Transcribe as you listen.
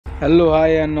Hello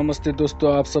hi and नमस्ते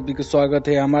दोस्तों, आप सभी का स्वागत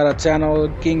है हमारा चैनल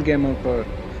किंग गेमर पर।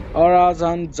 और आज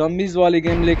हम जम्बीज वाली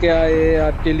गेम लेके आए हैं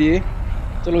आपके लिए।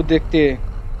 चलो देखते हैं।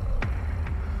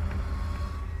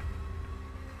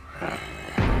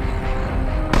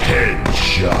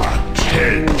 Headshot.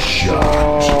 Great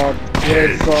shot.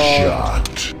 Headshot.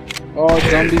 और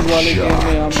जम्बीज वाले गेम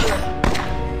में हम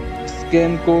इस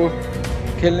गेम को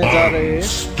खेलने जा रहे हैं।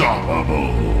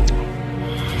 Unstoppable.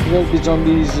 इधर भी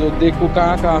जम्बीज देखो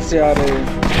कहाँ से आ रहे हैं।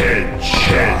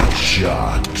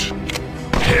 Headshot.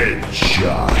 Headshot.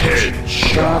 कहाँ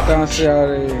Headshot. से आ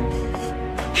रहे हैं।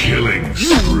 Killing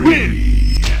spree.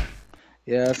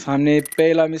 यस, हमने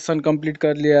पहला मिशन कंप्लीट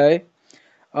कर लिया है।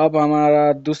 अब हमारा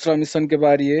दूसरा मिशन के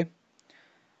बारी है।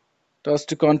 Touch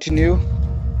to continue.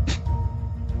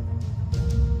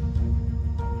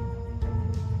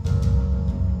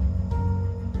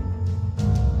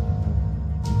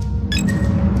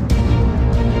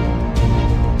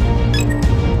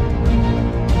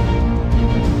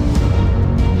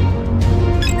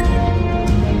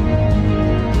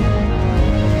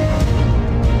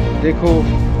 देखो,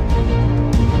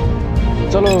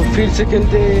 चलो फिर से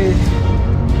खेलते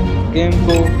गेम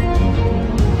को।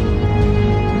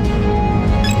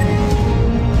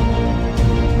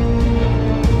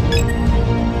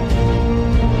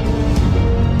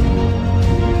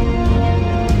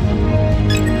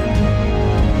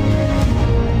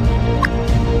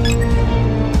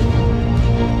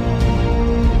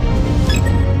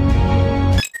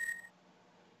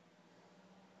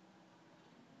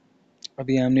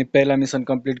 अभी हमने पहला मिशन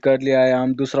कंप्लीट कर लिया है।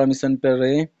 हम दूसरा मिशन पर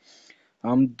रहे।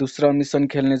 हम दूसरा मिशन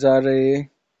खेलने जा रहे हैं।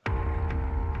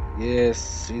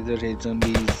 यस, इधर है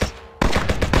zombies.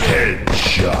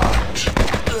 Headshot.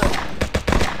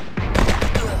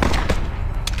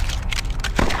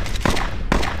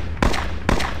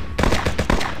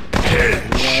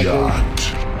 Headshot.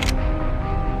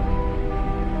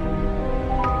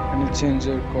 Can you change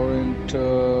your current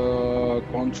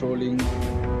controlling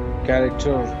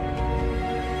character?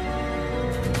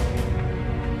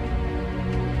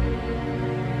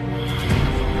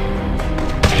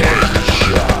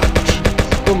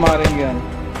 इसको मारेंगे हम,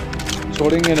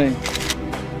 छोड़ेंगे नहीं।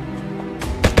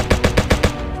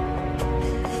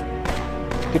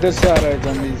 किधर से आ रहा है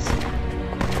ज़ॉम्बीज?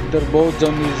 इधर बहुत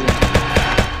ज़ॉम्बीज है।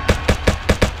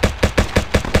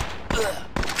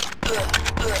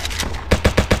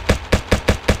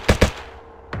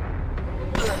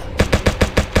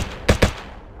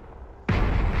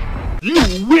 You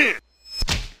win.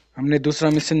 हमने दूसरा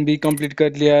मिशन भी कंप्लीट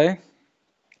कर लिया है।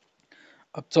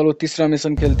 अब चलो तीसरा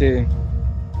मिशन खेलते हैं।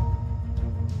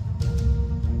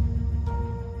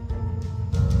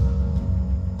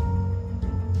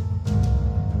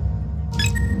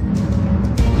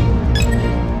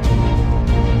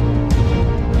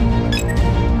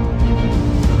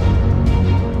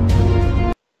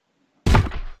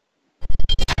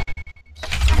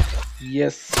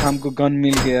 यस, हमको गन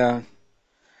मिल गया।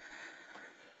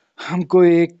 हमको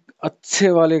एक अच्छे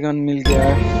वाले गन मिल गया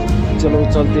है। चलो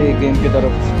चलते हैं गेम की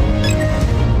तरफ।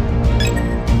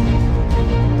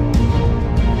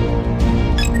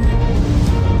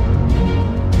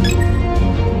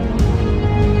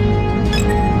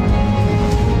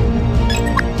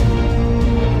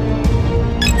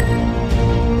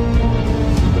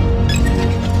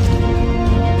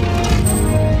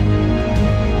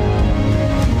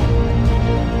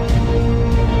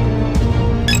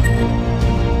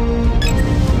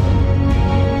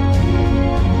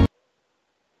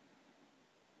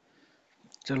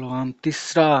 चलो हम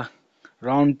तीसरा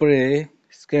राउंड पर है।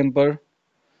 इस गेम पर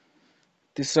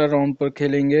तीसरा राउंड पर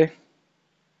खेलेंगे।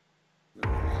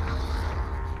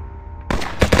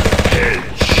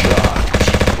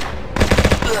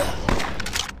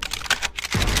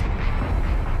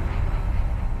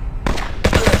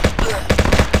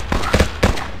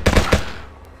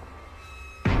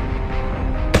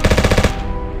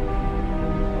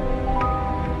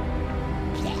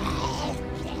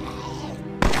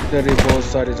 इधर ही बहुत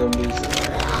सारे ज़ॉम्बीज।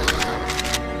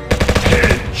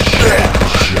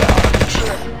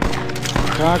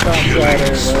 कहाँ से आ रहे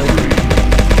हैं भाई?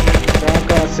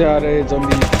 कहाँ से आ रहे हैं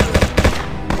ज़ॉम्बीज?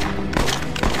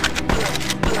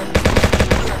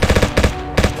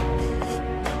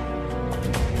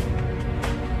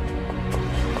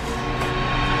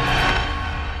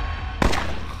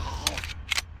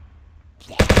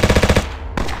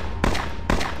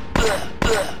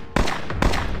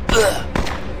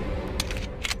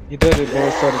 इधर है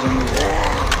बहुत सारे ज़मीन।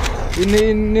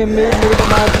 इन्हें मेरे को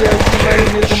मार दिया।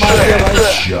 मेरे को मार दिया भाई।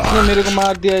 इसने मेरे को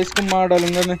मार दिया। इसको मार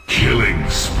डालूंगा मैं। Killing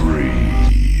spree.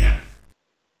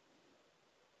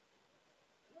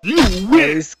 You win.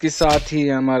 इसके साथ ही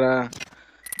हमारा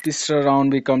तीसरा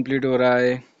राउंड भी कंप्लीट हो रहा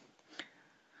है।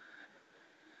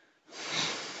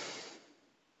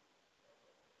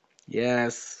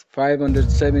 यस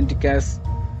 570 कैश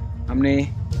हमने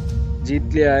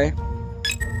जीत लिया है।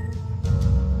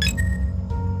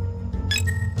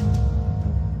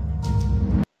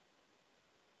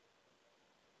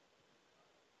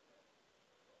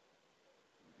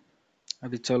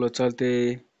 अभी चलो चलते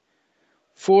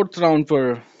फोर्थ राउंड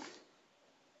पर।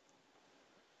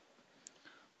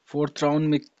 फोर्थ राउंड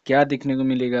में क्या देखने को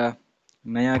मिलेगा,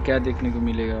 नया क्या देखने को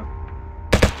मिलेगा।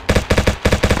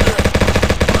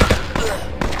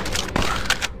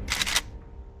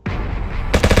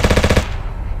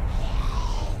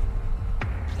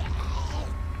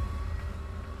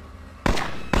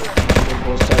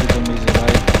 बहुत सारे zombies है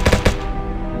भाई,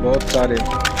 बहुत सारे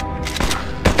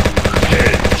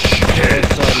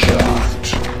Headshot.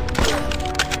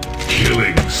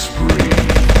 Killing spree.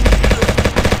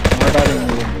 मार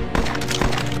डालेंगे,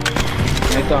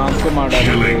 नहीं तो हमको मार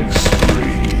डालेंगे। Killing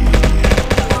spree.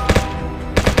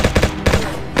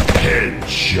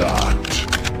 Headshot.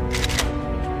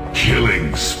 Killing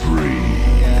spree.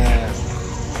 Yes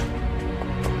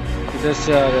इधर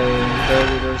से आ रहे हैं,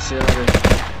 इधर से आ रहे हैं।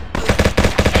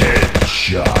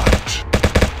 Headshot.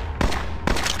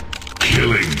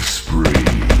 Killing spree.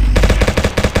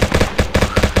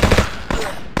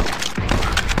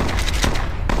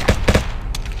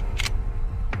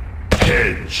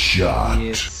 Headshot.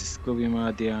 Yes इसको भी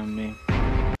मार दिया हमने।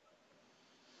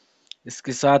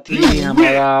 इसके साथ ही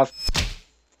हमारा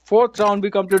फोर्थ राउंड भी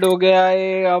कंप्लीट हो गया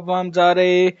है। अब हम जा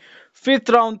रहे हैं फिफ्थ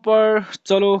राउंड पर।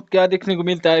 चलो क्या देखने को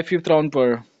मिलता है फिफ्थ राउंड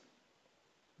पर।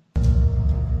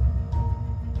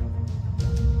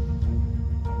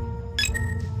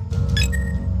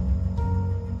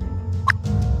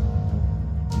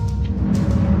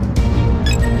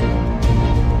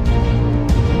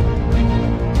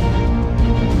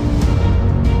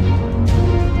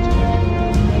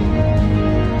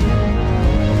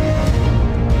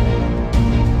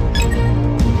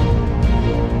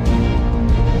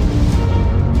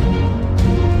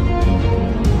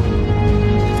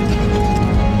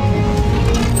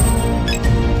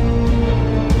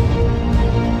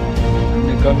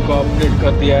 हमने गन को अपडेट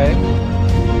कर दिया है।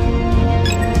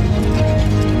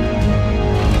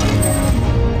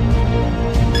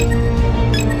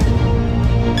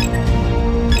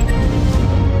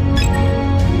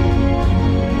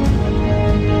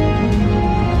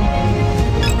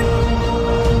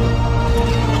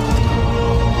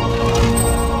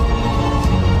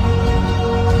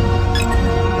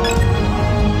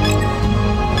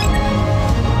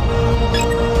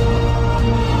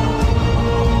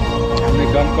 हमने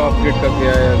गन को अपडेट कर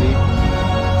दिया है अभी।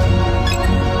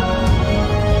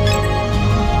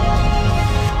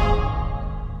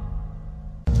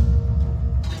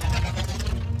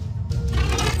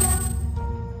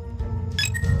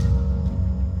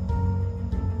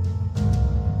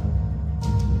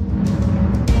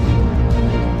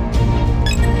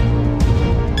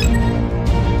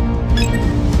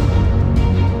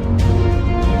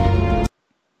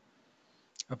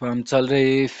 अब हम चल रहे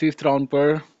हैं फिफ्थ राउंड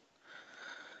पर।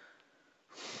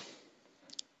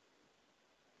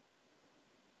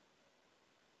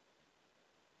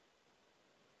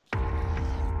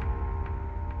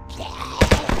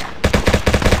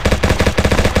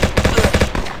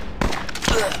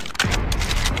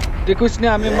 देखो इसने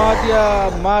हमें मार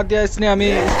दिया इसने हमें,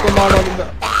 इसको मार डालूंगा।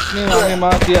 इसने हमें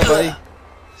मार दिया भाई,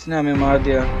 इसने हमें मार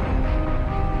दिया।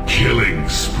 Killing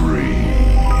spree.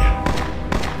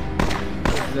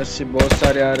 इधर से बहुत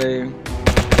सारे आ रहे हैं,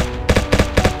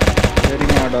 इधर ही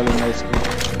मार डालूंगा इसको।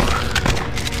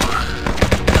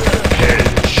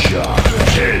 Headshot.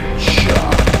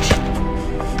 Headshot.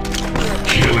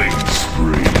 Killing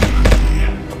spree.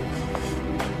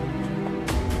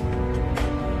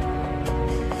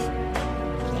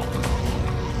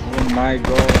 Oh my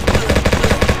god,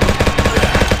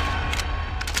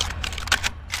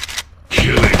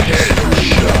 Killing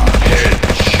headshot.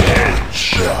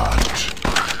 Headshot.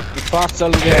 Fast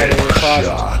चल गया है fast.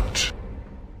 Headshot.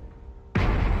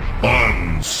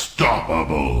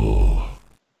 Unstoppable.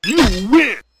 You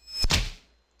win.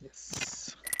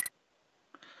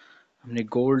 हमने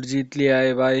गोल्ड जीत लिया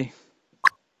है भाई।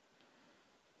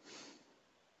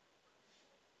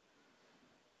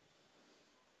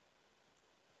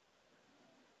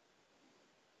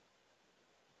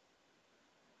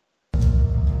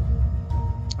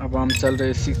 अब हम चल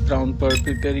रहे सिक्स राउंड पर,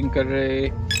 प्रिपेयरिंग कर रहे,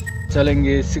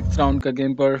 चलेंगे सिक्स राउंड का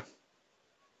गेम पर।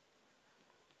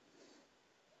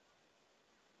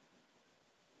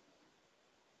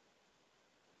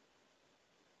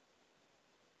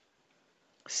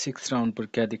 6 राउंड पर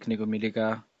क्या देखने को मिलेगा,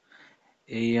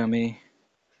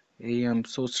 यही हम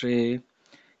सोच रहे हैं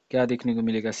क्या देखने को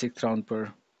मिलेगा 6 राउंड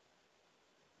पर।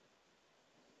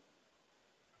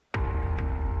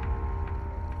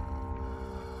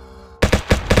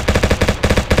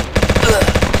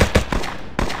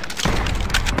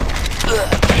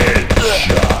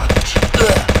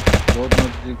 बहुत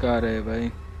नजदीक आ रहे हैं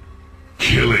भाई।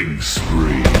 Killing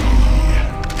spree.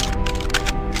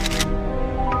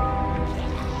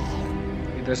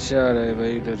 इधर से आ रहा है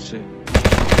भाई, इधर से।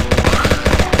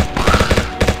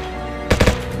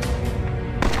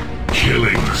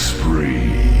 Killing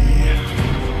spree.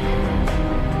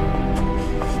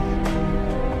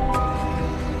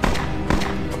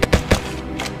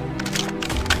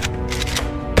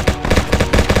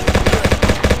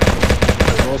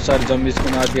 बहुत सारे ज़ॉम्बीज़ को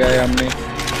मार दिया है हमने।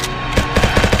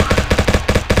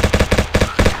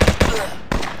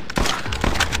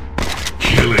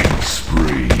 Killing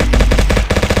spree.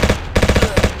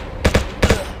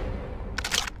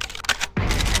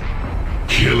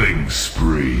 Killing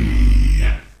spree.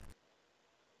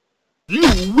 You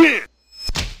win.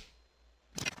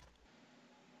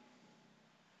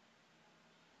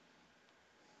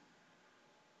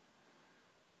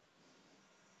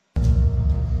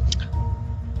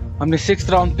 हमने 6th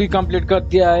राउंड भी कंप्लीट कर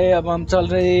दिया है। अब हम चल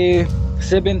रहे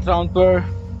 7th राउंड पर।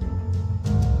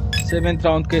 7th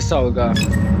राउंड कैसा होगा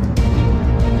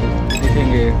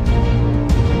देखेंगे।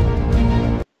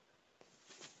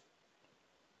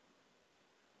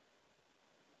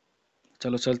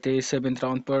 चलो चलते 7th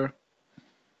राउंड पर।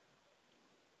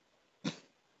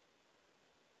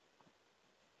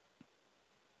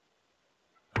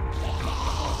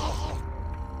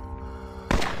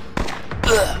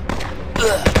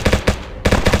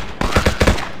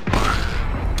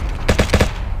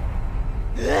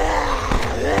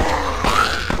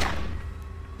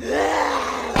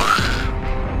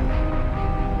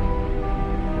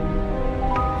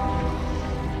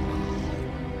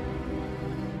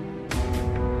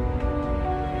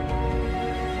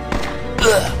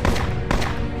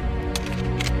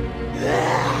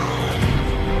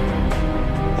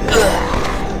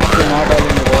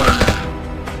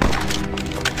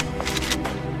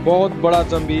 बहुत बड़ा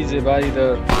ज़म्बीज़ है भाई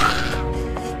इधर,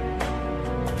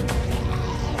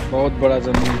 बहुत बड़ा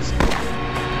ज़म्बीज़।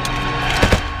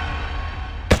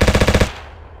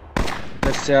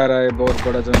 इधर से आ रहा है बहुत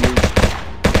बड़ा ज़म्बीज़,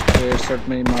 तो हेडशॉट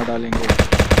में ही मार डालेंगे।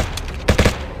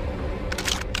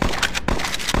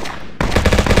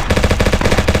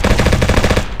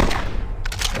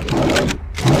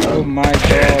 Oh my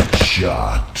God,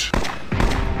 Shot.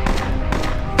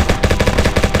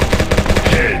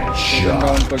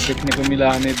 Round पर देखने को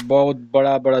मिला हमें बहुत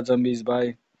बड़ा ज़म्बीज़ भाई।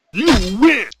 You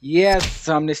win. यस,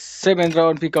 हमने 7th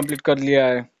राउंड भी कंप्लीट कर लिया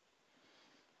है।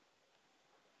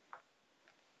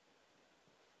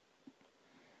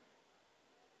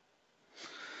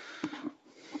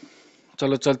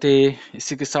 चलो चलते,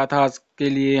 इसी के साथ आज के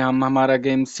लिए हम हमारा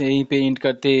गेम से यहीं पे एंड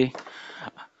करते।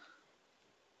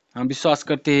 हम विश्वास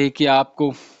करते हैं कि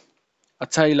आपको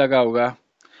अच्छा ही लगा होगा।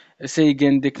 ऐसे ही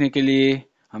गेम देखने के लिए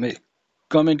हमें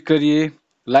कमेंट करिए,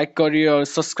 लाइक करिए और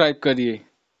सब्सक्राइब करिए।